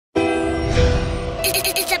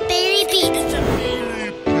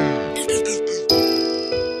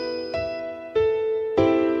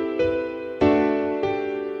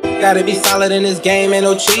Gotta be solid in this game, ain't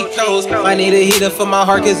no cheat codes. I need a heater for my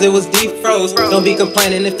heart cause it was deep froze. Don't be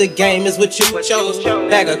complaining if the game is what you chose.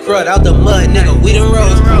 Bag of crud out the mud, nigga, we done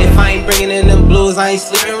rose. If I ain't bringing in them blues, I ain't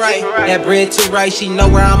sleeping right. That bread too right, she know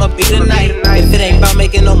where I'ma be tonight. If it ain't about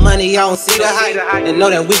making no money, I don't see the hype. And know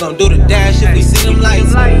that we gon' do the dash if we see them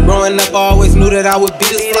lights. Growing up, I always knew that I would be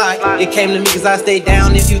the fly. It came to me cause I stayed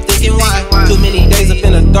down if you thinking why. Too many days up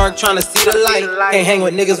in the dark trying to see the light. Can't hang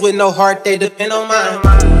with niggas with no heart, they depend on mine.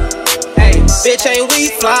 Hey, bitch, ain't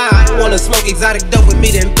we fly? Wanna smoke exotic dope with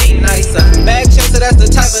me, then be nicer. Bag chaser, that's the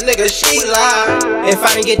type of nigga she lie. If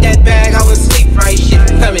I didn't get that bag, I would sleep right. Shit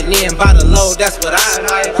coming in by the load, that's what I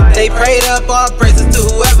like. They prayed up all praises to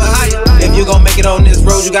whoever higher. If you gon' make it on this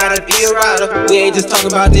road, you gotta be a rider. We ain't just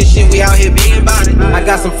talking about this shit, we out here being about it. I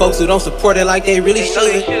got some folks who don't support it like they really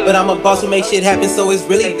should, but I'm a boss who make shit happen, so it's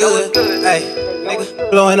really good. Hey,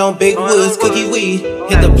 nigga, blowing on big woods, cookie weed.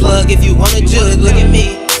 Hit the plug if you want a jug, look at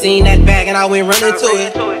me. Seen that bag and I went running to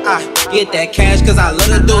it. I get that cash cause I love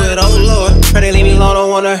to do it, oh lord. Pray they leave me alone, don't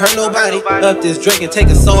wanna hurt nobody. Up this drink and take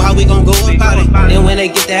a soul, how we gon' go about it? Then when they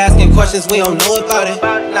get to asking questions, we don't know about it.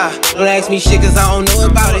 Nah, don't ask me shit cause I don't know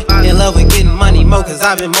about it. In love with getting money more cause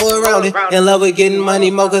I've been more around it. In love with getting money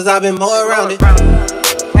more cause I've been more around it.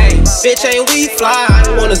 Hey, bitch, ain't we fly?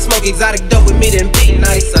 Wanna smoke exotic dope with me, then be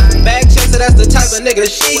nicer. Bag chaser, that's the type of nigga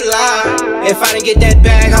she lie. If I didn't get that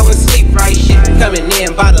bag, I would sleep right. Shit coming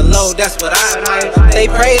in by the load, that's what I like. They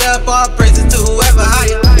prayed up all praises to whoever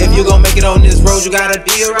higher. If you gon' make it on this road, you gotta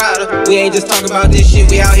be a rider. We ain't just talking about this shit,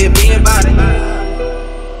 we out here being about it.